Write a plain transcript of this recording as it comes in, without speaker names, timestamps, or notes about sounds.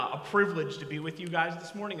privilege to be with you guys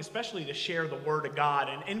this morning, especially to share the Word of God,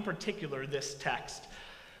 and in particular, this text.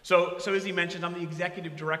 So as he mentioned, I'm the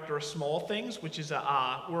executive director of Small Things, which is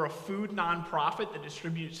we're a food nonprofit that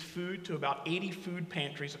distributes food to about 80 food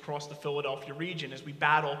pantries across the Philadelphia region as we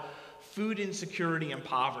battle food insecurity and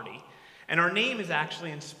poverty. And our name is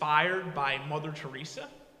actually inspired by Mother Teresa,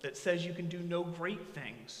 that says you can do no great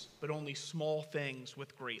things, but only small things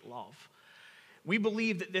with great love. We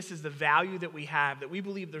believe that this is the value that we have, that we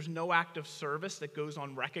believe there's no act of service that goes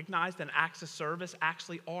unrecognized, and acts of service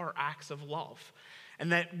actually are acts of love.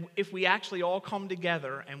 And that if we actually all come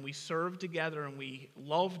together and we serve together and we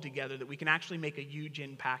love together, that we can actually make a huge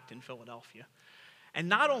impact in Philadelphia. And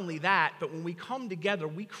not only that, but when we come together,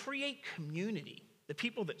 we create community. The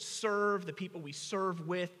people that serve, the people we serve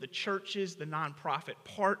with, the churches, the nonprofit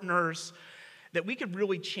partners, that we could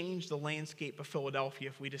really change the landscape of Philadelphia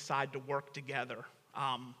if we decide to work together.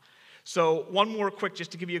 So one more quick, just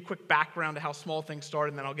to give you a quick background to how Small Things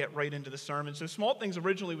started, and then I'll get right into the sermon. So Small Things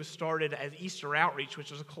originally was started as Easter Outreach, which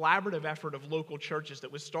was a collaborative effort of local churches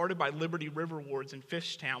that was started by Liberty River Wards in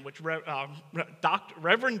Fishtown, which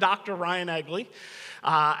Reverend Dr. Ryan Egley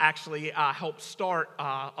actually helped start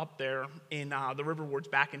up there in the River Wards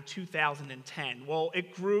back in 2010. Well,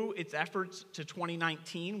 it grew its efforts to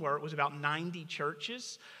 2019, where it was about 90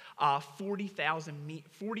 churches.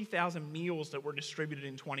 40,000 meals that were distributed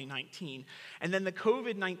in 2019. And then the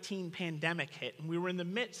COVID-19 pandemic hit, and we were in the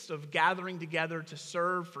midst of gathering together to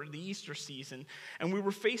serve for the Easter season, and we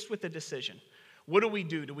were faced with a decision. What do we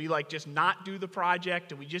do? Do we just not do the project?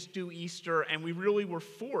 Do we just do Easter? And we really were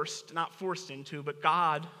not forced into, but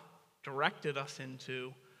God directed us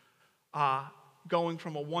into going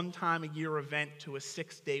from a one-time-a-year event to a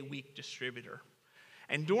 6-day week distributor.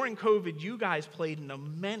 And during COVID, you guys played an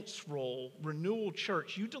immense role. Renewal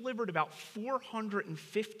Church, you delivered about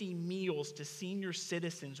 450 meals to senior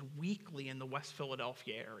citizens weekly in the West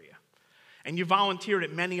Philadelphia area. And you volunteered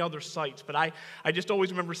at many other sites, but I just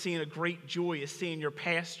always remember seeing a great joy of seeing your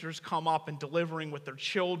pastors come up and delivering with their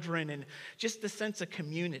children, and just the sense of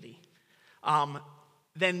community.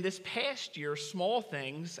 Then this past year, Small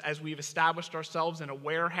Things, as we've established ourselves in a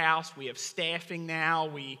warehouse, we have staffing now,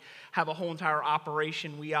 we have a whole entire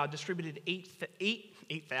operation. We distributed 8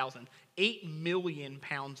 million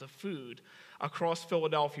pounds of food across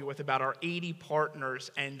Philadelphia with about our 80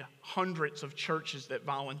 partners and hundreds of churches that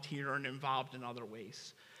volunteer and involved in other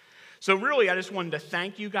ways. So really, I just wanted to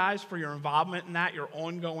thank you guys for your involvement in that, your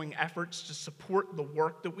ongoing efforts to support the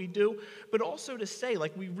work that we do, but also to say,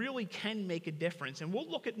 we really can make a difference. And we'll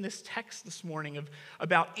look at this text this morning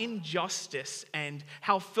about injustice and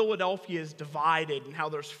how Philadelphia is divided and how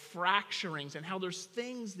there's fracturings and how there's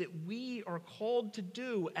things that we are called to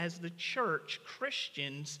do as the church,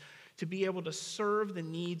 Christians, to be able to serve the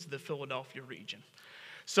needs of the Philadelphia region.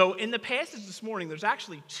 So in the passage this morning, there's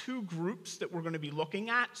actually two groups that we're going to be looking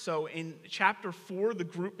at. So in chapter 4, the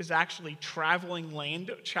group is actually traveling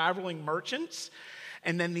merchants.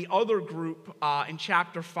 And then the other group in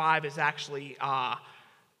chapter 5 is actually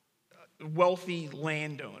wealthy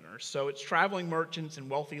landowners. So it's traveling merchants and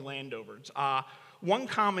wealthy landowners. One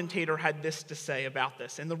commentator had this to say about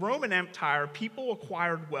this. In the Roman Empire, people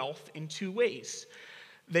acquired wealth in two ways.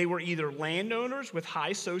 They were either landowners with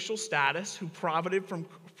high social status who profited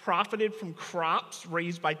from crops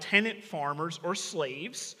raised by tenant farmers or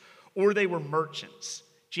slaves, or they were merchants.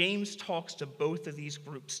 James talks to both of these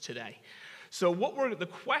groups today. So the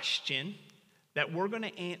question that we're going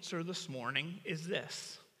to answer this morning is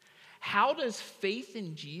this: how does faith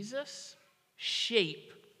in Jesus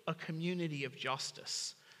shape a community of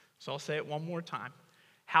justice? So I'll say it one more time.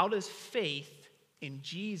 How does faith in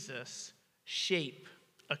Jesus shape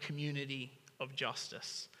a community of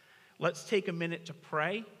justice? Let's take a minute to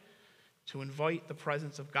pray, to invite the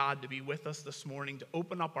presence of God to be with us this morning, to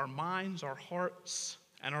open up our minds, our hearts,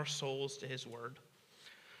 and our souls to his word.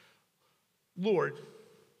 Lord,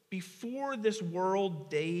 before this world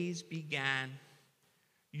days began,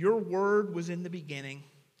 your word was in the beginning,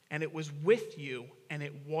 and it was with you, and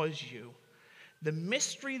it was you. The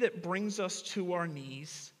mystery that brings us to our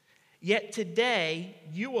knees. Yet today,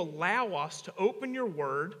 you allow us to open your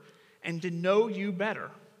word and to know you better.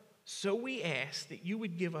 So we ask that you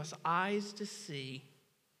would give us eyes to see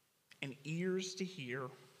and ears to hear,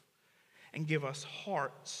 and give us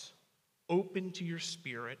hearts open to your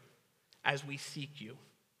spirit as we seek you.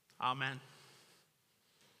 Amen.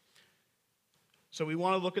 So we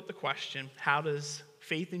want to look at the question, how does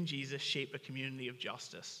faith in Jesus shape a community of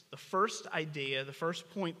justice? The first idea, the first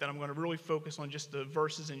point that I'm going to really focus on, just the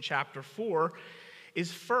verses in chapter 4,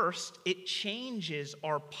 is first, it changes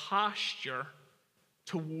our posture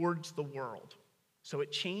towards the world. So it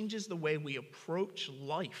changes the way we approach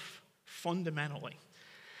life fundamentally.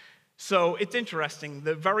 So it's interesting.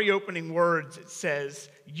 The very opening words, it says,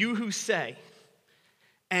 "You who say."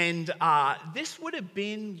 And this would have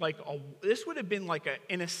been like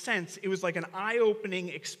in a sense, it was like an eye-opening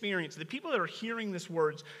experience. The people that are hearing these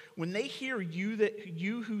words, when they hear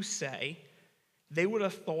you who say, they would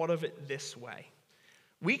have thought of it this way.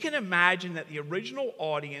 We can imagine that the original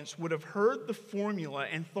audience would have heard the formula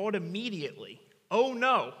and thought immediately, oh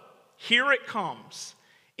no, here it comes.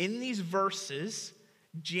 In these verses,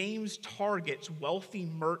 James targets wealthy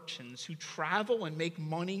merchants who travel and make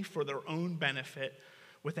money for their own benefit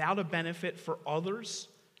without a benefit for others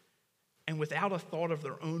and without a thought of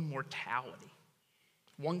their own mortality.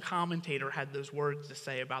 One commentator had those words to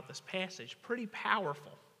say about this passage, pretty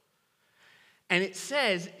powerful. And it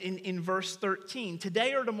says in verse 13,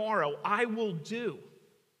 today or tomorrow I will do.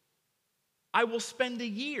 I will spend a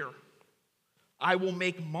year. I will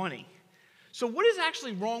make money. So what is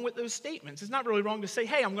actually wrong with those statements? It's not really wrong to say,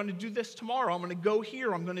 hey, I'm going to do this tomorrow. I'm going to go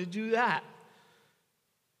here. I'm going to do that.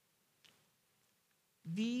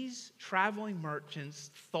 These traveling merchants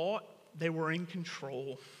thought they were in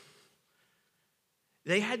control.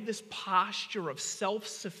 They had this posture of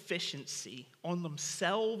self-sufficiency on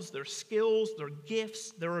themselves, their skills, their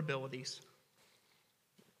gifts, their abilities.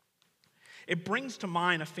 It brings to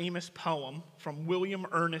mind a famous poem from William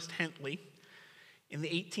Ernest Henley in the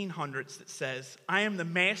 1800s that says, I am the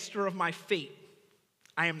master of my fate.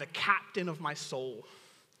 I am the captain of my soul.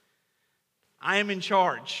 I am in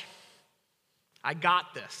charge. I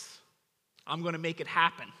got this. I'm going to make it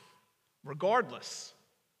happen, regardless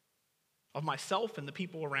of myself and the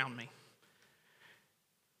people around me.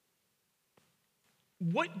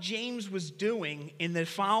 What James was doing in the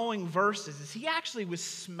following verses is he actually was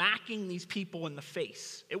smacking these people in the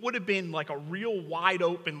face. It would have been like a real wide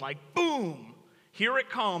open, like, boom, here it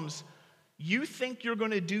comes. You think you're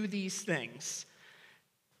going to do these things,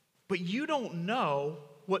 but you don't know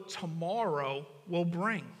what tomorrow will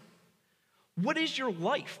bring. What is your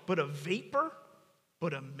life but a vapor,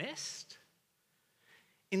 but a mist?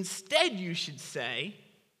 Instead, you should say,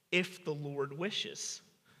 if the Lord wishes.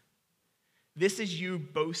 This is you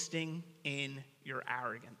boasting in your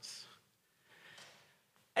arrogance.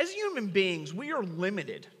 As human beings, we are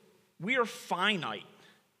limited. We are finite.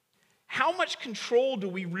 How much control do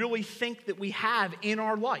we really think that we have in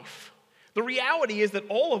our life? The reality is that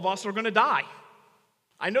all of us are going to die.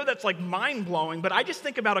 I know that's like mind-blowing, but I just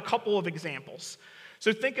think about a couple of examples.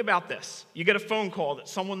 So think about this. You get a phone call that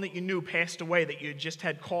someone that you knew passed away that you had just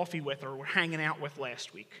had coffee with or were hanging out with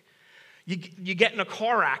last week. You get in a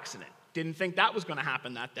car accident. Didn't think that was going to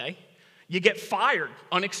happen that day. You get fired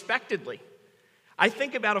unexpectedly. I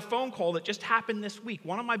think about a phone call that just happened this week.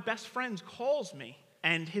 One of my best friends calls me,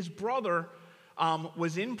 and his brother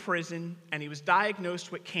was in prison, and he was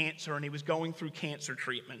diagnosed with cancer, and he was going through cancer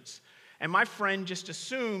treatments. And my friend just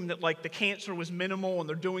assumed that like the cancer was minimal and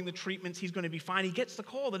they're doing the treatments, he's going to be fine. He gets the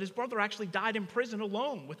call that his brother actually died in prison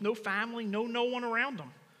alone with no family, no one around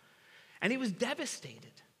him. And he was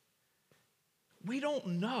devastated. We don't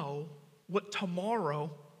know what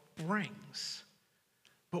tomorrow brings,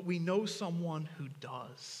 but we know someone who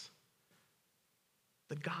does.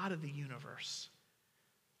 The God of the universe.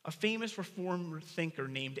 A famous Reformed thinker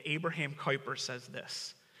named Abraham Kuyper says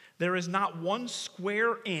this: there is not one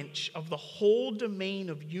square inch of the whole domain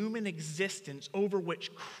of human existence over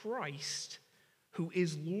which Christ, who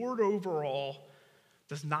is Lord over all,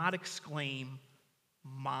 does not exclaim,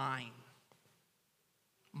 mine.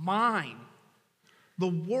 Mine. The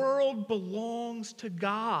world belongs to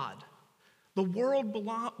God. The world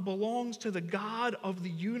belongs to the God of the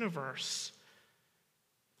universe,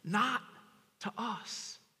 not to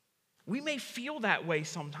us. We may feel that way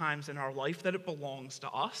sometimes in our life, that it belongs to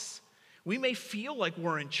us. We may feel like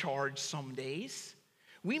we're in charge some days.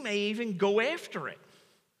 We may even go after it.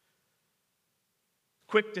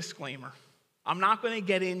 Quick disclaimer. I'm not going to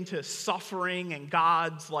get into suffering and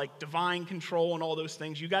God's like divine control and all those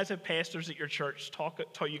things. You guys have pastors at your church.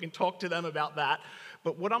 You can talk to them about that.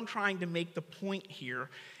 But what I'm trying to make the point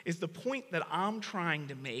here is the point that I'm trying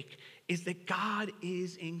to make is that God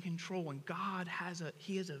is in control, and God has a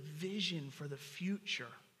vision for the future.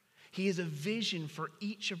 He has a vision for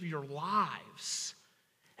each of your lives.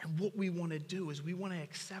 And what we want to do is we want to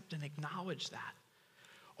accept and acknowledge that.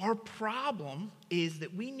 Our problem is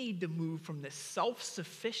that we need to move from this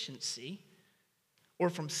self-sufficiency or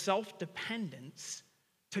from self-dependence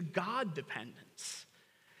to God-dependence.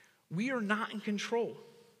 We are not in control.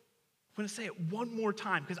 I'm going to say it one more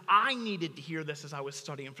time because I needed to hear this as I was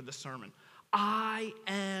studying for the sermon. I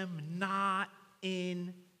am not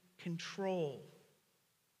in control.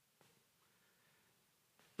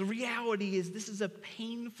 The reality is this is a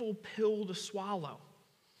painful pill to swallow.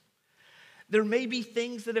 There may be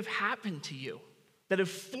things that have happened to you that have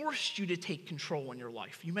forced you to take control in your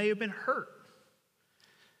life. You may have been hurt.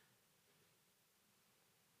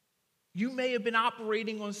 You may have been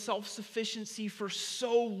operating on self-sufficiency for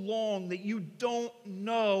so long that you don't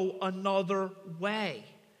know another way.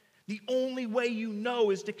 The only way you know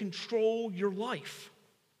is to control your life.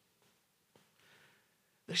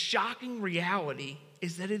 The shocking reality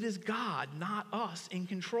is that it is God, not us, in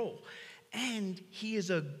control. And He is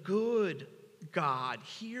a good God.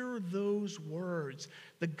 Hear those words.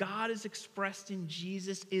 The God is expressed in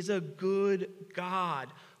Jesus is a good God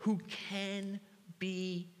who can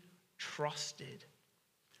be trusted.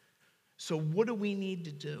 So what do we need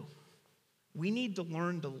to do? We need to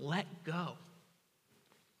learn to let go.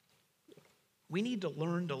 We need to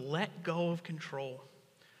learn to let go of control.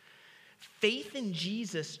 Faith in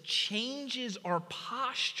Jesus changes our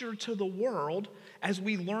posture to the world as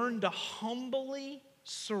we learn to humbly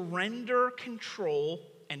surrender control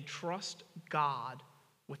and trust God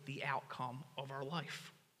with the outcome of our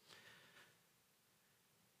life.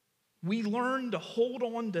 We learn to hold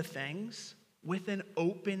on to things with an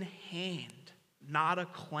open hand, not a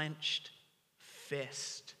clenched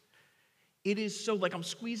fist. It is so like I'm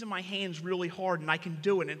squeezing my hands really hard and I can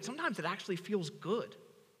do it, and sometimes it actually feels good.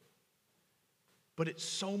 But it's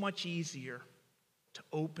so much easier to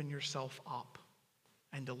open yourself up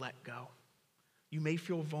and to let go. You may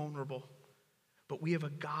feel vulnerable, but we have a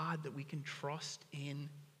God that we can trust in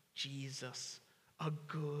Jesus, a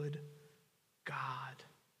good God.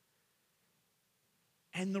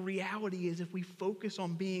 And the reality is if we focus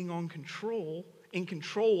on being in control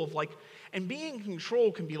of and being in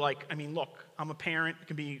control can be like, look, I'm a parent. It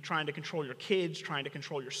can be trying to control your kids, trying to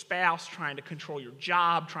control your spouse, trying to control your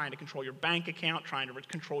job, trying to control your bank account, trying to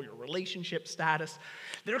control your relationship status.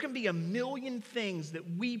 There can be a million things that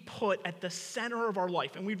we put at the center of our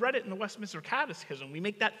life. And we read it in the Westminster Catechism. We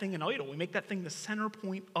make that thing an idol. We make that thing the center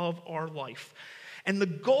point of our life. And the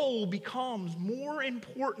goal becomes more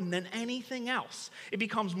important than anything else. It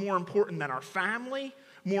becomes more important than our family,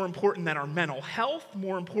 more important than our mental health,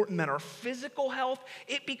 more important than our physical health.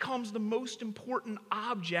 It becomes the most important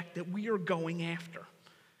object that we are going after.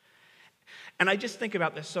 And I just think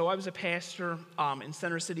about this. So I was a pastor in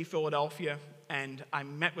Center City, Philadelphia, and I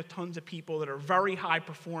met with tons of people that are very high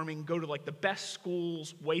performing, go to like the best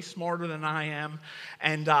schools, way smarter than I am,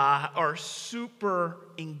 and are super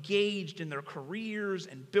engaged in their careers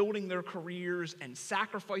and building their careers and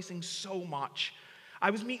sacrificing so much. I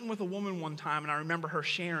was meeting with a woman one time, and I remember her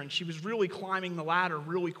sharing. She was really climbing the ladder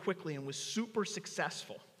really quickly and was super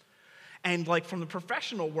successful. And like from the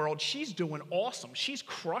professional world, she's doing awesome. She's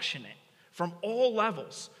crushing it from all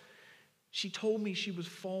levels. She told me she was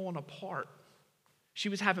falling apart. She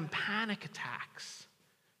was having panic attacks.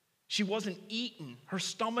 She wasn't eating. Her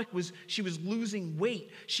stomach she was losing weight.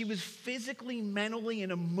 She was physically, mentally,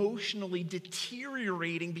 and emotionally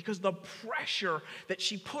deteriorating because the pressure that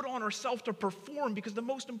she put on herself to perform, because the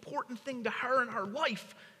most important thing to her in her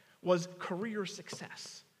life was career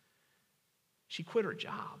success. She quit her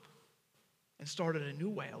job and started a new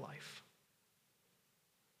way of life.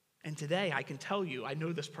 And today, I can tell you, I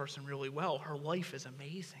know this person really well, her life is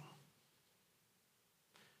amazing.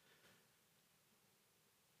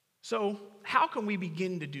 So how can we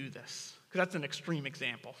begin to do this? Because that's an extreme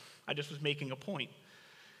example. I just was making a point.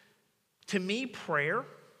 To me, prayer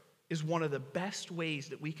is one of the best ways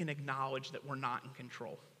that we can acknowledge that we're not in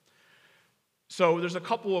control. So there's a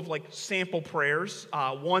couple of sample prayers.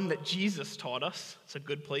 One that Jesus taught us. It's a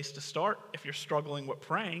good place to start if you're struggling with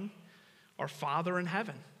praying. Our Father in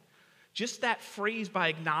heaven. Just that phrase, by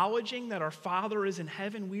acknowledging that our Father is in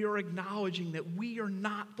heaven, we are acknowledging that we are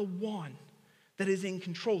not the one that is in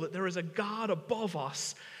control, that there is a God above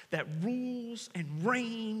us that rules and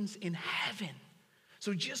reigns in heaven.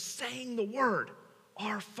 So just saying the word,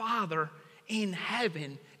 our Father in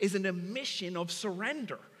heaven, is an admission of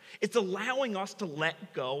surrender. It's allowing us to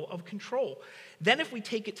let go of control. Then if we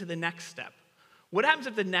take it to the next step, what happens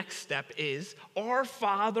if the next step is, our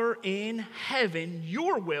Father in heaven,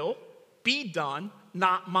 your will be done,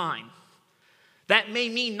 not mine? That may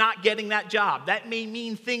mean not getting that job. That may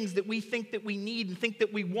mean things that we think that we need and think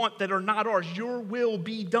that we want that are not ours. Your will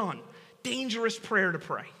be done. Dangerous prayer to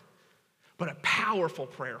pray, but a powerful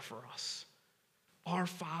prayer for us. Our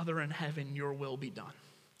Father in heaven, your will be done.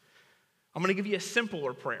 I'm going to give you a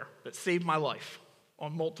simpler prayer that saved my life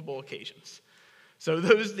on multiple occasions. So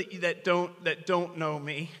those that don't know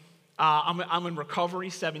me, I'm in recovery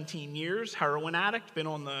 17 years, heroin addict, been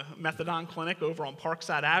on the methadone clinic over on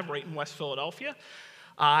Parkside Ave right in West Philadelphia.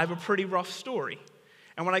 I have a pretty rough story.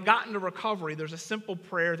 And when I got into recovery, there's a simple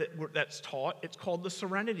prayer that's taught. It's called the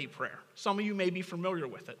Serenity Prayer. Some of you may be familiar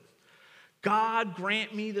with it. God,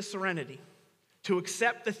 grant me the serenity to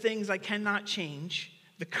accept the things I cannot change,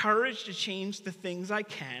 the courage to change the things I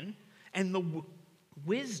can, and the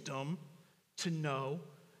wisdom to know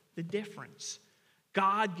the difference.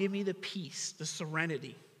 God, give me the peace, the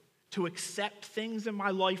serenity to accept things in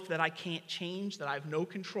my life that I can't change, that I have no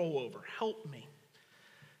control over. Help me.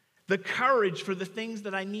 The courage for the things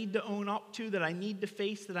that I need to own up to, that I need to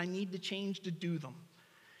face, that I need to change to do them.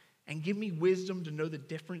 And give me wisdom to know the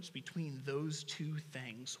difference between those two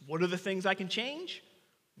things. What are the things I can change?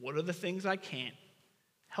 What are the things I can't?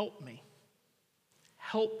 Help me.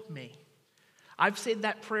 Help me. I've said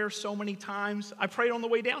that prayer so many times. I pray it on the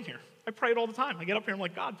way down here. I pray it all the time. I get up here and I'm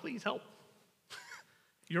like, God, please help.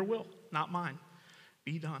 Your will, not mine.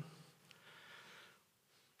 Be done.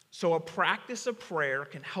 So a practice of prayer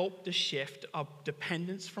can help to shift a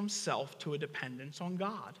dependence from self to a dependence on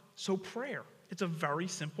God. So prayer, it's a very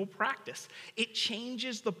simple practice. It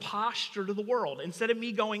changes the posture to the world. Instead of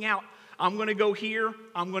me going out, I'm going to go here,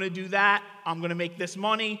 I'm going to do that, I'm going to make this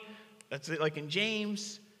money. That's it, like in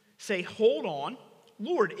James. Say, hold on,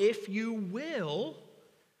 Lord, if you will,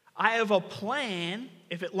 I have a plan.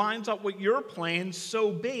 If it lines up with your plan,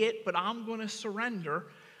 so be it, but I'm going to surrender.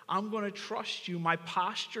 I'm going to trust you. My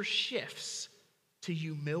posture shifts to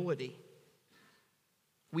humility.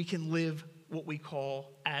 We can live what we call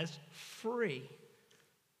as free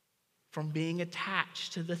from being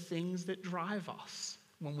attached to the things that drive us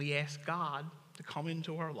when we ask God to come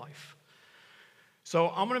into our life. So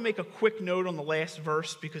I'm going to make a quick note on the last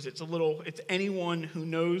verse because it's anyone who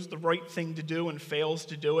knows the right thing to do and fails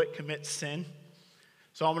to do it commits sin.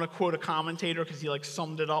 So I'm going to quote a commentator because he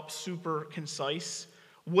summed it up super concise.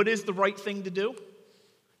 What is the right thing to do?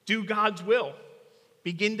 Do God's will.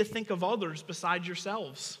 Begin to think of others besides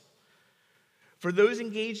yourselves. For those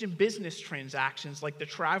engaged in business transactions like the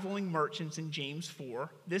traveling merchants in James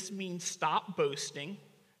 4, this means stop boasting,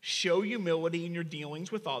 show humility in your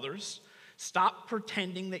dealings with others, stop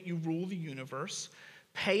pretending that you rule the universe,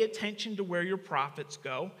 pay attention to where your profits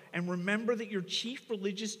go, and remember that your chief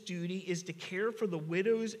religious duty is to care for the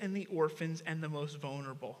widows and the orphans and the most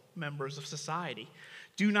vulnerable members of society.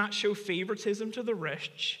 Do not show favoritism to the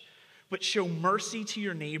rich, but show mercy to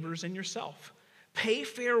your neighbors and yourself. Pay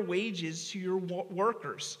fair wages to your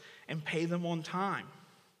workers and pay them on time.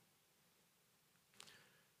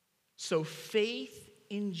 So faith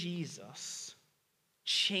in Jesus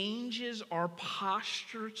changes our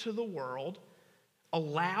posture to the world,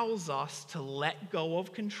 allows us to let go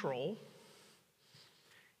of control,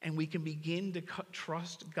 and we can begin to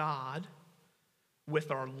trust God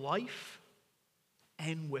with our life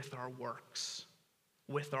and with our works.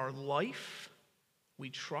 With our life, we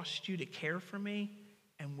trust you to care for me,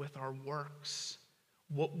 and with our works,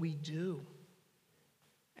 what we do.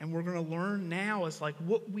 And we're going to learn now is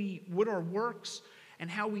what our works and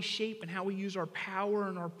how we shape and how we use our power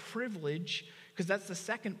and our privilege, because that's the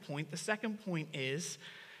second point. The second point is,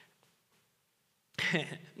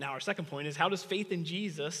 now our second point is, how does faith in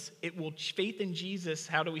Jesus,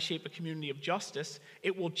 how do we shape a community of justice?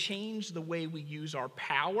 It will change the way we use our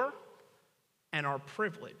power and our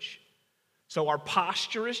privilege. So our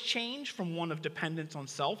posture is changed from one of dependence on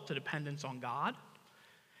self to dependence on God.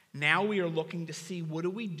 Now we are looking to see, what do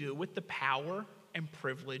we do with the power and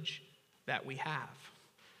privilege that we have?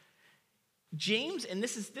 James, and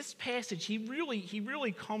this passage, he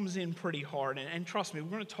really comes in pretty hard. And trust me, we're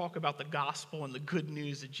going to talk about the gospel and the good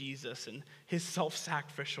news of Jesus and his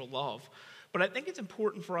self-sacrificial love. But I think it's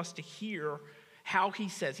important for us to hear how he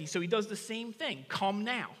says. So he does the same thing. Come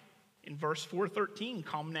now. In verse 4:13,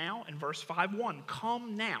 come now. In verse 5:1,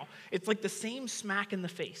 come now. It's like the same smack in the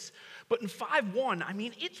face. But in 5:1,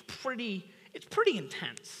 it's pretty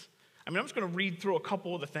intense. I'm just going to read through a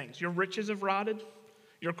couple of the things. Your riches have rotted.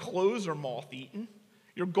 Your clothes are moth-eaten.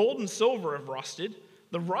 Your gold and silver have rusted.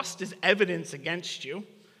 The rust is evidence against you.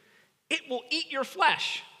 It will eat your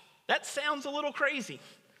flesh. That sounds a little crazy.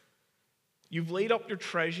 You've laid up your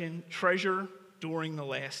treasure during the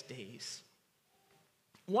last days.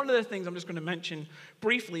 One of the things I'm just going to mention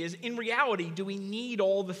briefly is, in reality, do we need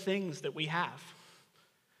all the things that we have?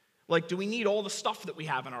 Do we need all the stuff that we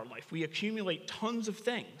have in our life? We accumulate tons of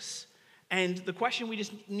things. And the question we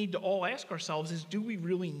just need to all ask ourselves is, do we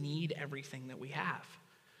really need everything that we have?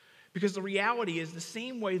 Because the reality is, the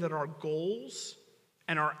same way that our goals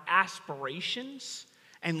and our aspirations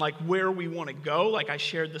and where we want to go, I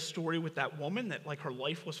shared the story with that woman that her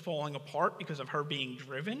life was falling apart because of her being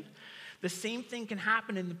driven. The same thing can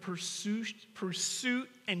happen in the pursuit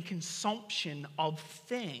and consumption of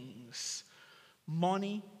things.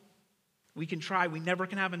 money. We can try. We never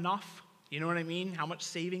can have enough. You know what I mean? How much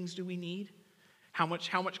savings do we need? How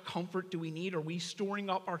much comfort do we need? Are we storing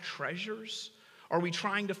up our treasures? Are we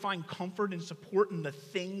trying to find comfort and support in the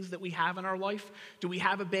things that we have in our life? Do we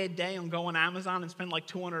have a bad day and go on Amazon and spend like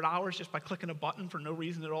 $200 just by clicking a button for no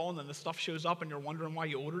reason at all, and then the stuff shows up and you're wondering why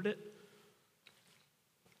you ordered it?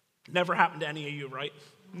 Never happened to any of you, right?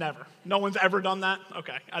 Never. No one's ever done that?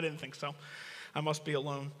 Okay, I didn't think so. I must be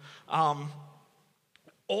alone.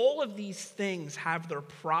 All of these things have their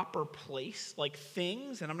proper place, like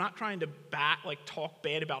things, and I'm not trying to talk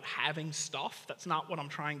bad about having stuff. That's not what I'm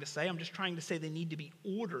trying to say. I'm just trying to say they need to be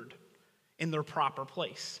ordered in their proper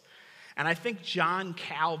place. And I think John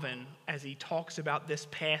Calvin, as he talks about this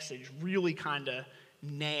passage, really kind of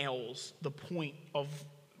nails the point of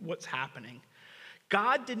what's happening.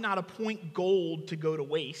 God did not appoint gold to go to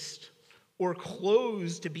waste or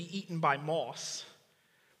clothes to be eaten by moths,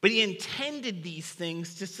 but he intended these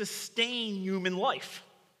things to sustain human life.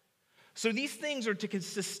 So these things are to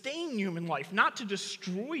sustain human life, not to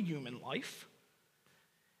destroy human life.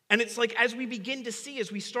 And it's like as we begin to see,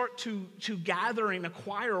 as we start to gather and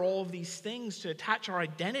acquire all of these things to attach our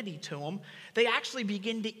identity to them, they actually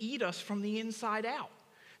begin to eat us from the inside out.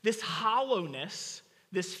 This hollowness,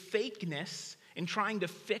 this fakeness, in trying to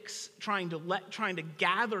fix, trying to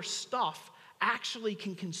gather stuff actually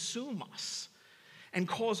can consume us and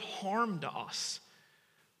cause harm to us.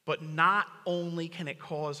 But not only can it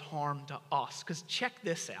cause harm to us, because check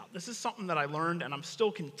this out. This is something that I learned, and I'm still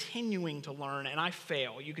continuing to learn, and I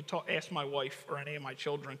fail. You could ask my wife or any of my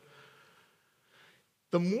children.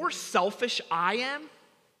 The more selfish I am,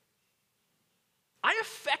 I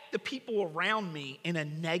affect the people around me in a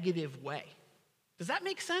negative way. Does that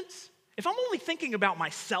make sense? If I'm only thinking about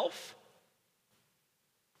myself,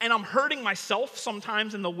 and I'm hurting myself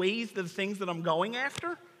sometimes in the things that I'm going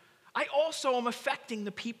after, I also am affecting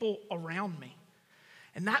the people around me.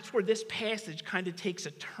 And that's where this passage kind of takes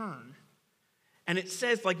a turn. And it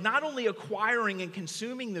says, not only acquiring and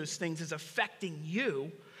consuming those things is affecting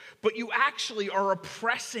you, but you actually are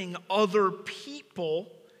oppressing other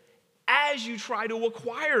people as you try to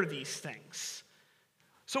acquire these things.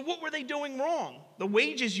 So what were they doing wrong? The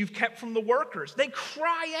wages you've kept from the workers. They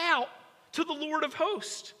cry out to the Lord of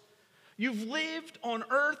hosts. You've lived on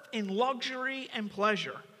earth in luxury and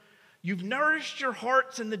pleasure. You've nourished your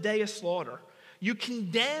hearts in the day of slaughter. You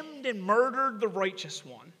condemned and murdered the righteous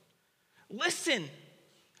one. Listen,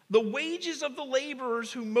 the wages of the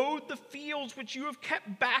laborers who mowed the fields which you have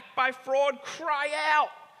kept back by fraud cry out,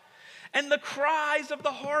 and the cries of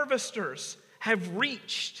the harvesters have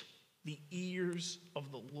reached the ears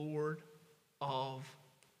of the Lord of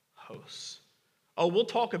hosts. Oh, we'll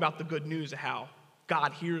talk about the good news of how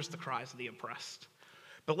God hears the cries of the oppressed.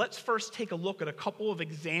 But let's first take a look at a couple of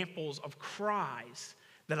examples of cries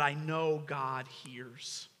that I know God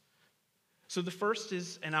hears. So the first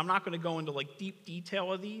is, and I'm not going to go into deep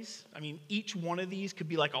detail of these. I mean, each one of these could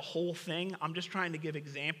be like a whole thing. I'm just trying to give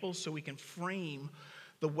examples so we can frame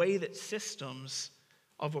the way that systems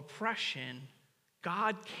of oppression,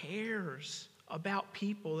 God cares about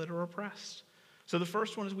people that are oppressed. So the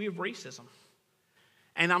first one is we have racism.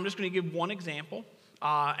 And I'm just going to give one example,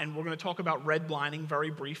 and we're going to talk about redlining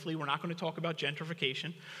very briefly. We're not going to talk about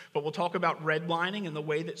gentrification, but we'll talk about redlining and the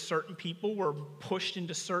way that certain people were pushed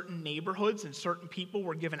into certain neighborhoods and certain people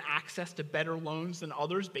were given access to better loans than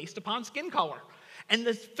others based upon skin color. And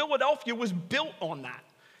Philadelphia was built on that.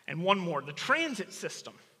 And one more, the transit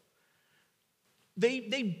system.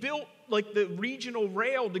 They built the regional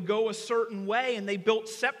rail to go a certain way, and they built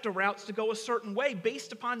SEPTA routes to go a certain way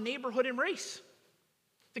based upon neighborhood and race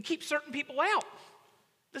to keep certain people out.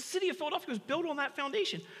 The city of Philadelphia was built on that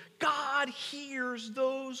foundation. God hears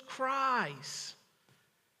those cries.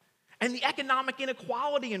 And the economic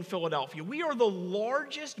inequality in Philadelphia. We are the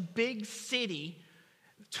largest big city,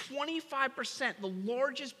 25%, the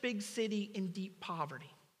largest big city in deep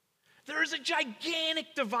poverty. There is a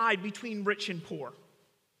gigantic divide between rich and poor.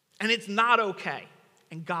 And it's not okay.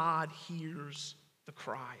 And God hears the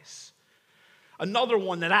cries. Another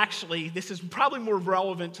one that actually, this is probably more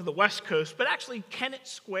relevant to the West Coast, but actually Kennett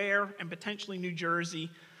Square and potentially New Jersey,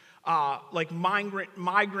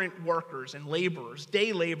 migrant workers and laborers,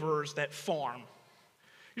 day laborers that farm.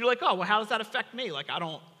 You're like, oh, well, how does that affect me?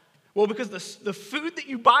 Well, because the food that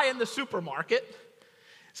you buy in the supermarket,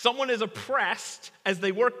 someone is oppressed as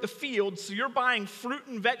they work the field, so you're buying fruit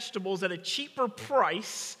and vegetables at a cheaper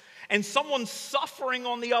price, and someone's suffering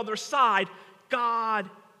on the other side. God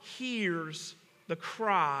hears the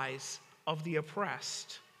cries of the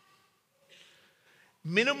oppressed.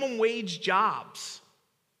 Minimum wage jobs.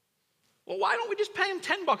 Well, why don't we just pay them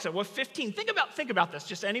 $10 an hour? 15. Think about this.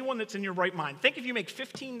 Just anyone that's in your right mind. Think if you make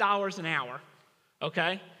 $15 an hour,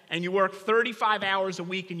 okay, and you work 35 hours a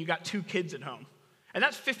week and you got 2 kids at home. And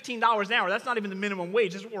that's $15 an hour. That's not even the minimum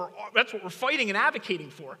wage. That's what we're fighting and advocating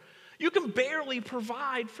for. You can barely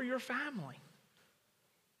provide for your family.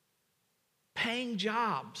 Paying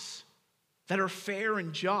jobs that are fair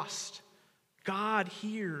and just. God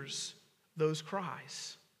hears those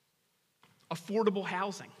cries. Affordable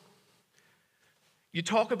housing. You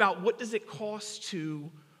talk about what does it cost to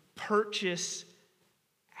purchase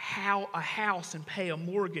a house and pay a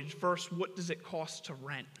mortgage versus what does it cost to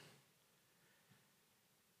rent.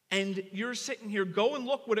 And you're sitting here, go and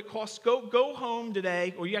look what it costs. Go home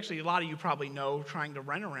today, or a lot of you probably know trying to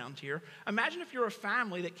rent around here. Imagine if you're a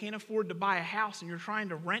family that can't afford to buy a house and you're trying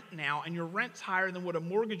to rent now, and your rent's higher than what a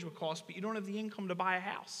mortgage would cost, but you don't have the income to buy a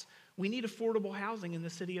house. We need affordable housing in the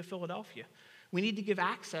city of Philadelphia. We need to give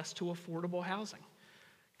access to affordable housing.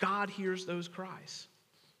 God hears those cries.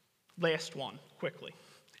 Last one, quickly.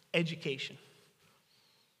 Education.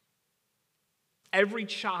 Every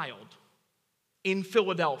child in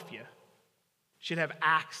Philadelphia should have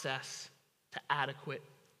access to adequate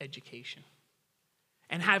education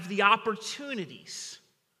and have the opportunities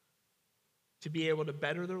to be able to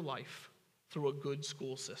better their life through a good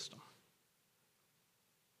school system.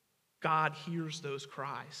 God hears those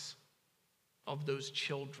cries of those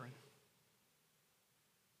children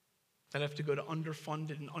that have to go to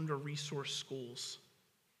underfunded and under-resourced schools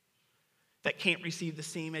that can't receive the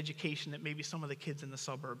same education that maybe some of the kids in the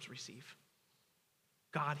suburbs receive.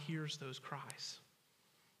 God hears those cries.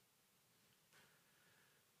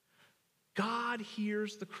 God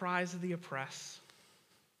hears the cries of the oppressed,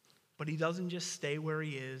 but he doesn't just stay where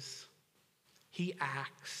he is. He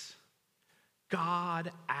acts.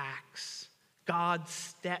 God acts. God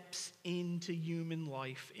steps into human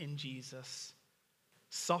life in Jesus,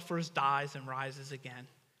 suffers, dies, and rises again.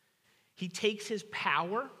 He takes his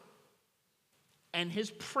power and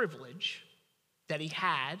his privilege that he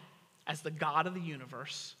had as the God of the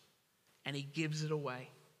universe, and he gives it away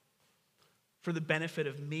for the benefit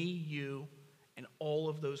of me, you, and all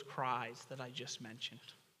of those cries that I just mentioned.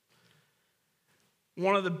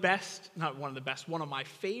 One of my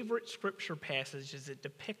favorite scripture passages that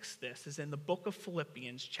depicts this is in the book of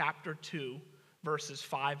Philippians, chapter 2, verses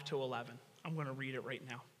 5 to 11. I'm going to read it right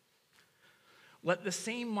now. Let the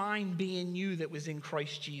same mind be in you that was in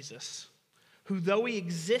Christ Jesus, who though he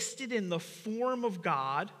existed in the form of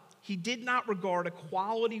God, he did not regard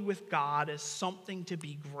equality with God as something to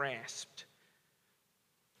be grasped.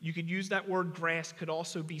 You could use that word grasp, could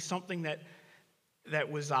also be something that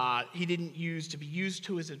was he didn't use to be used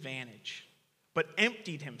to his advantage, but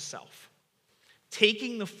emptied himself,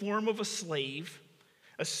 taking the form of a slave,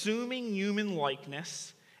 assuming human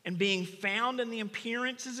likeness, and being found in the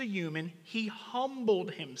appearance as a human, he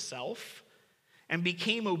humbled himself and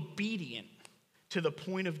became obedient to the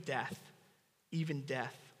point of death, even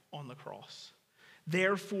death on the cross.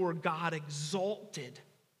 Therefore, God exalted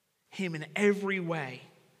him in every way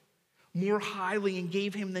more highly and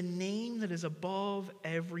gave him the name that is above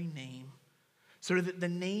every name, so that the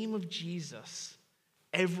name of Jesus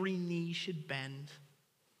every knee should bend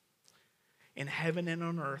in heaven and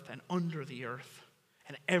on earth and under the earth,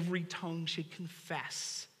 and every tongue should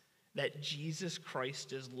confess that Jesus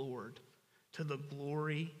Christ is Lord, to the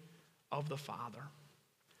glory of the Father.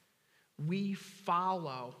 We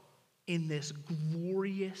follow in this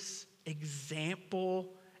glorious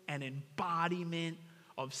example and embodiment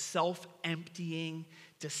of self-emptying,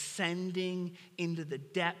 descending into the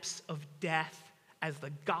depths of death as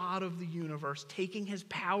the God of the universe, taking his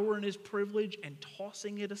power and his privilege and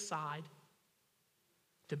tossing it aside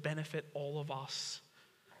to benefit all of us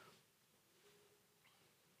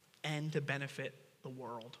and to benefit the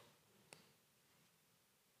world.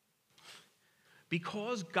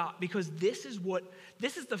 Because that's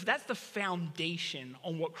the foundation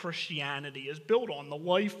on what Christianity is built on, the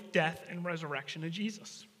life, death, and resurrection of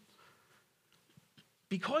Jesus.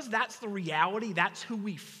 Because that's the reality, that's who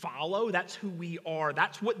we follow, that's who we are,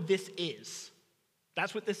 that's what this is.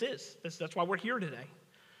 That's what this is. That's why we're here today.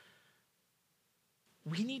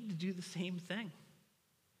 We need to do the same thing.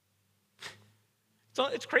 So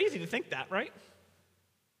it's crazy to think that, right?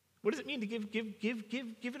 What does it mean to give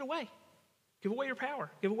it away? Give away your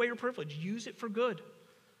power. Give away your privilege. Use it for good.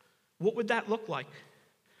 What would that look like?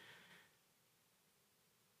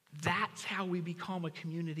 That's how we become a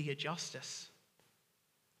community of justice.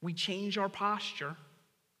 We change our posture.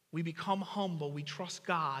 We become humble. We trust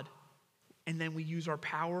God. And then we use our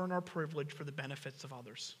power and our privilege for the benefits of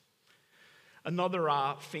others. Another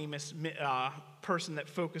famous person that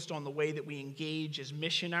focused on the way that we engage as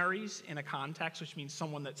missionaries in a context, which means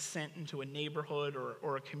someone that's sent into a neighborhood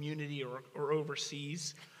or a community or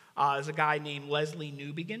overseas, is a guy named Leslie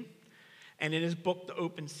Newbegin. And in his book, The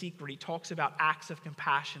Open Secret, he talks about acts of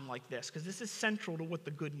compassion like this, because this is central to what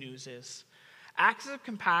the good news is. Acts of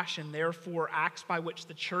compassion, therefore, acts by which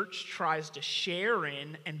the church tries to share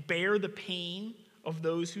in and bear the pain of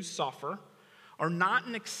those who suffer, are not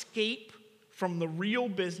an escape from the real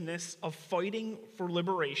business of fighting for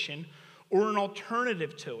liberation or an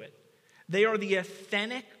alternative to it. They are the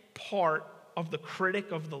authentic part of the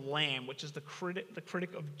critic of the Lamb, which is the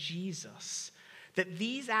critic of Jesus. That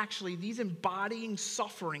these embodying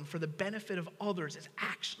suffering for the benefit of others is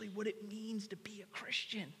actually what it means to be a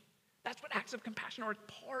Christian. That's what acts of compassion are. It's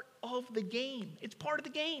part of the game. It's part of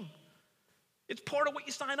the game. It's part of what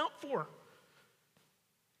you sign up for.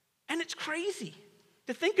 And it's crazy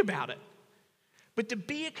to think about it. But to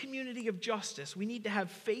be a community of justice, we need to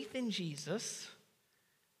have faith in Jesus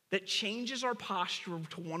that changes our posture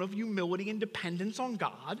to one of humility and dependence on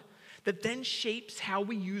God, that then shapes how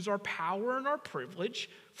we use our power and our privilege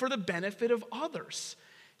for the benefit of others.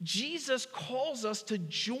 Jesus calls us to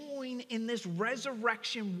join in this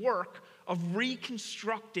resurrection work of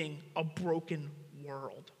reconstructing a broken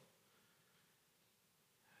world.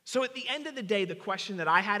 So at the end of the day, the question that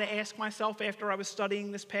I had to ask myself after I was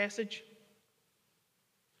studying this passage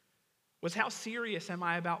was, how serious am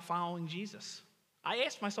I about following Jesus? I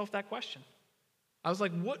asked myself that question. I was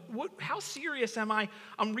like, how serious am I?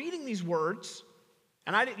 I'm reading these words,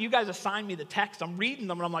 and you guys assigned me the text. I'm reading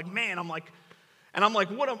them, and I'm like, man, I'm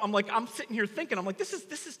sitting here thinking, I'm like, this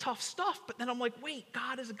is tough stuff. But then I'm like, wait,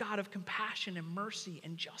 God is a God of compassion and mercy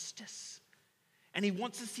and justice. And he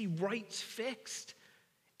wants to see rights fixed.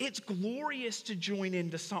 It's glorious to join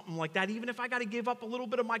into something like that, even if I got to give up a little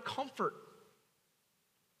bit of my comfort.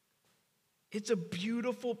 It's a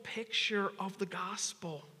beautiful picture of the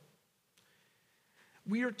gospel.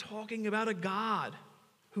 We are talking about a God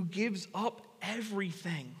who gives up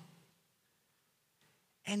everything.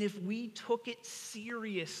 And if we took it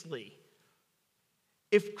seriously,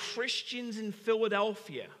 if Christians in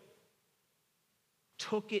Philadelphia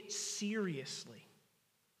took it seriously,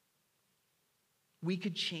 we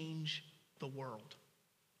could change the world,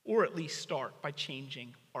 or at least start by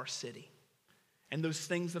changing our city. And those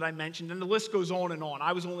things that I mentioned, and the list goes on and on.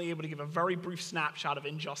 I was only able to give a very brief snapshot of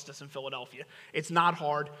injustice in Philadelphia. It's not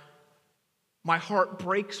hard. My heart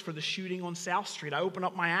breaks for the shooting on South Street. I opened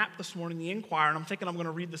up my app this morning, the Inquirer, and I'm thinking I'm going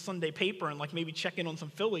to read the Sunday paper and maybe check in on some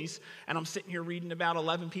Phillies. And I'm sitting here reading about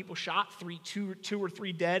 11 people shot, two or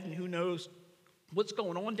three dead, and who knows what's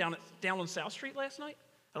going on down on South Street last night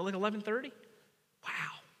at 11:30. Wow,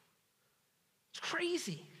 it's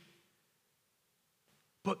crazy.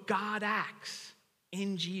 But God acts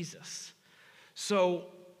in Jesus. So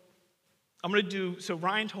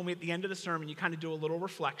Ryan told me at the end of the sermon, you kind of do a little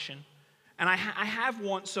reflection. And I have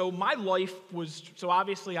one. So my life was,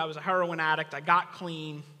 obviously I was a heroin addict. I got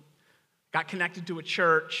clean, got connected to a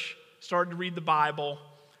church, started to read the Bible.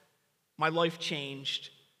 My life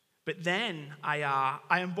changed. But then I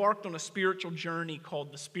embarked on a spiritual journey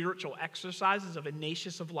called the Spiritual Exercises of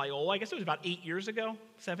Ignatius of Loyola. I guess it was about 8 years ago,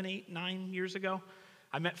 7, 8, 9 years ago.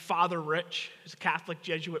 I met Father Rich, who's a Catholic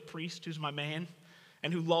Jesuit priest who's my man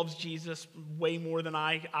and who loves Jesus way more than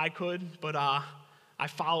I could, but I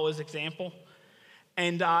follow his example.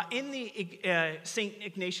 And in the St.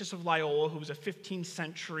 Ignatius of Loyola, who was a 15th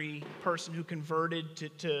century person who converted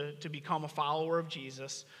to become a follower of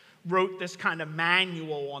Jesus, wrote this kind of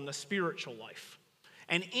manual on the spiritual life.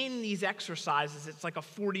 And in these exercises, it's like a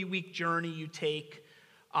 40-week journey you take.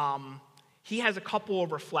 He has a couple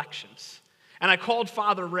of reflections. And I called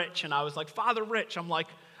Father Rich, and I was like, Father Rich, I'm like,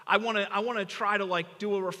 I want to try to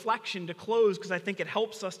do a reflection to close because I think it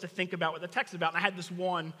helps us to think about what the text is about. And I had this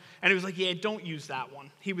one, and he was like, yeah, don't use that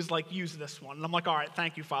one. He was like, use this one. And I'm like, all right,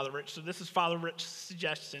 thank you, Father Rich. So this is Father Rich's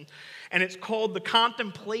suggestion, and it's called The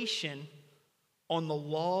Contemplation on the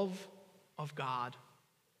Love of God.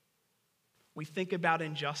 We think about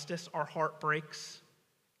injustice, our heart breaks,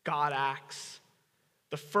 God acts.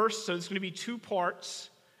 So it's going to be 2 parts.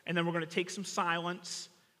 And then we're going to take some silence.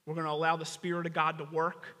 We're going to allow the Spirit of God to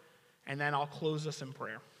work. And then I'll close us in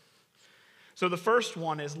prayer. So the first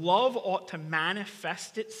one is, love ought to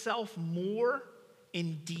manifest itself more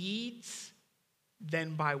in deeds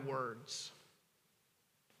than by words.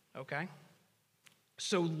 Okay?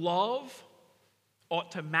 So love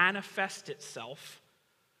ought to manifest itself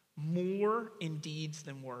more in deeds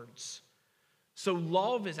than words. So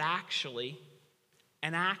love is actually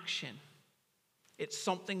an action. It's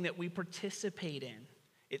something that we participate in.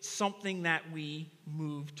 It's something that we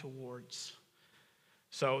move towards.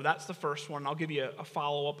 So that's the first one. I'll give you a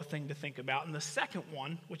follow-up thing to think about. And the second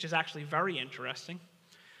one, which is actually very interesting,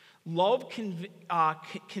 love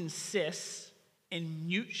consists in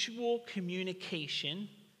mutual communication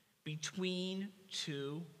between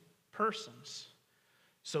two persons.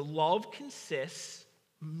 So love consists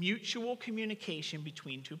mutual communication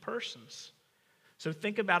between two persons. So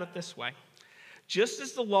think about it this way. Just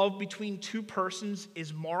as the love between two persons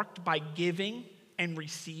is marked by giving and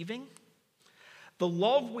receiving, the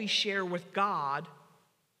love we share with God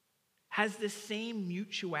has the same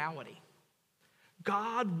mutuality.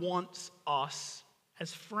 God wants us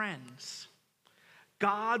as friends.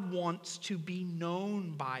 God wants to be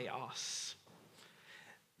known by us.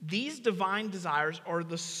 These divine desires are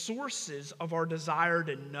the sources of our desire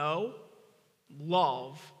to know,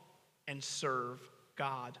 love, and serve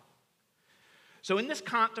God. So in this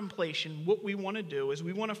contemplation, what we want to do is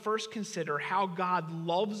we want to first consider how God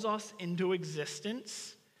loves us into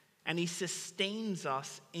existence and he sustains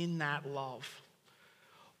us in that love.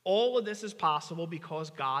 All of this is possible because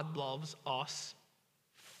God loves us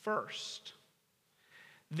first.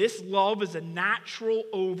 This love is a natural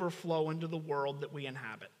overflow into the world that we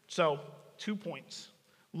inhabit. So, 2 points.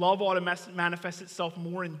 Love ought to manifest itself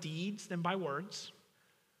more in deeds than by words.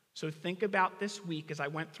 So think about this week as I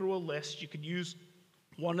went through a list. You could use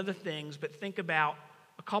one of the things, but think about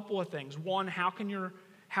a couple of things. One,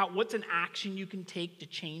 what's an action you can take to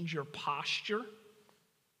change your posture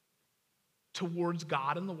towards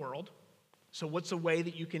God and the world? So what's a way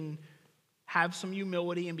that you can have some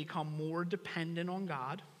humility and become more dependent on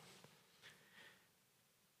God?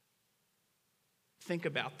 Think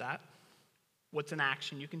about that. What's an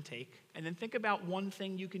action you can take? And then think about one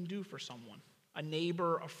thing you can do for someone, a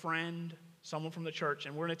neighbor, a friend, someone from the church.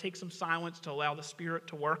 And we're going to take some silence to allow the Spirit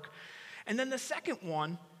to work. And then the second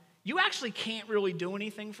one, you actually can't really do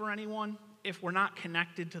anything for anyone if we're not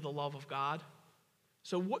connected to the love of God.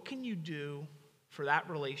 So what can you do for that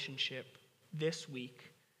relationship this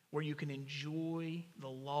week where you can enjoy the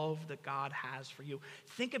love that God has for you?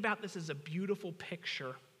 Think about this as a beautiful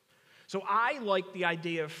picture. So I like the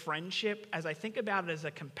idea of friendship as I think about it as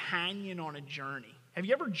a companion on a journey. Have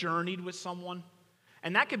you ever journeyed with someone?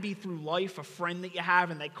 And that could be through life, a friend that you have,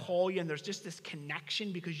 and they call you, and there's just this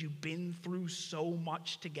connection because you've been through so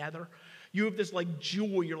much together. You have this like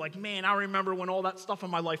joy. You're like, man, I remember when all that stuff in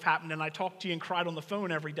my life happened, and I talked to you and cried on the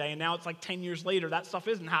phone every day, and now it's like 10 years later, that stuff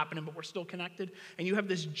isn't happening, but we're still connected. And you have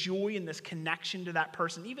this joy and this connection to that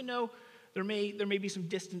person, even though there may be some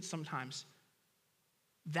distance sometimes.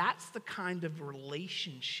 That's the kind of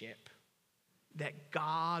relationship that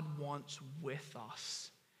God wants with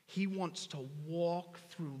us. He wants to walk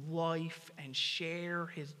through life and share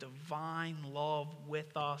his divine love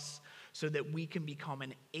with us so that we can become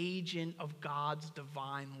an agent of God's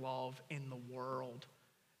divine love in the world.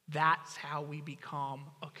 That's how we become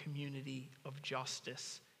a community of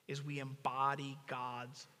justice, is we embody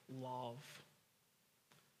God's love.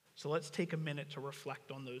 So let's take a minute to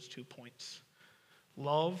reflect on those 2 points.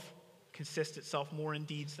 Love consists itself more in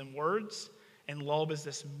deeds than words, and love is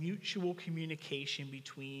this mutual communication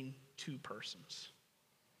between two persons.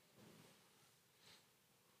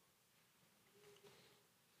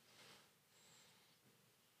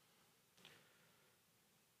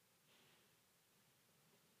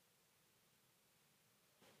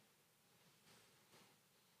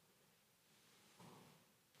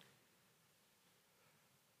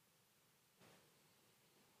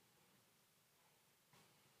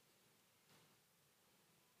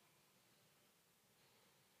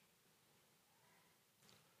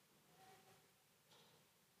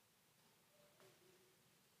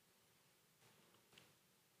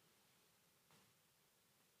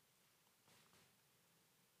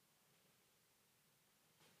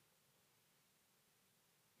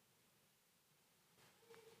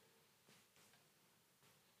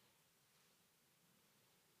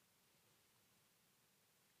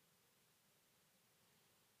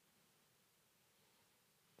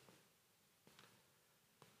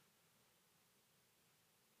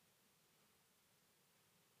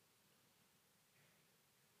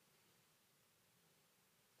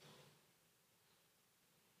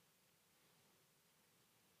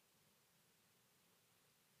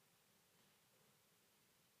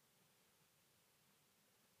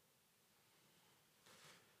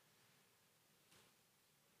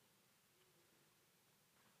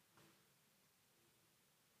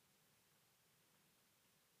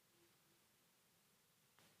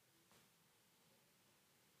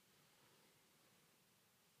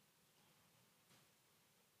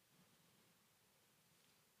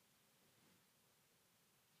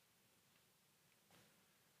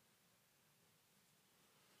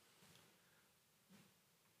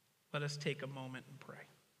 Let us take a moment and pray.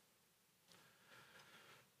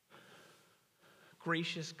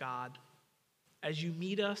 Gracious God, as you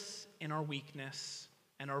meet us in our weakness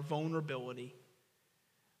and our vulnerability,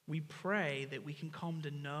 we pray that we can come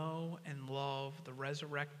to know and love the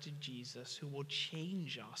resurrected Jesus who will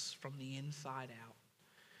change us from the inside out.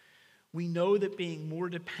 We know that being more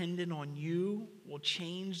dependent on you will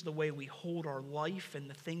change the way we hold our life and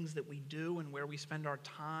the things that we do and where we spend our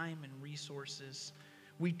time and resources.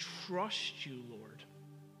 We trust you, Lord,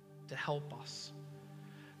 to help us.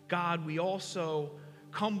 God, we also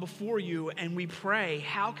come before you and we pray,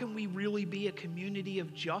 how can we really be a community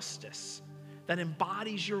of justice that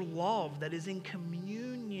embodies your love, that is in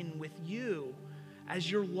communion with you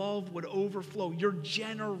as your love would overflow, your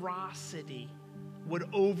generosity would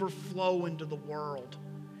overflow into the world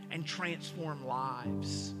and transform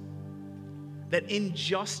lives, that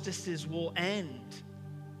injustices will end,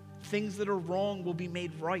 things that are wrong will be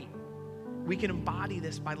made right. We can embody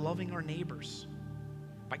this by loving our neighbors,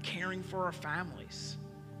 by caring for our families,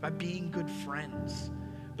 by being good friends,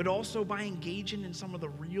 but also by engaging in some of the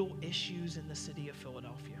real issues in the city of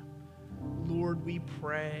Philadelphia. Lord, we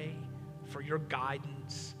pray for your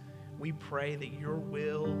guidance. We pray that your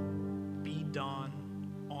will be done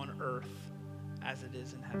on earth as it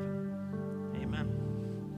is in heaven. Amen.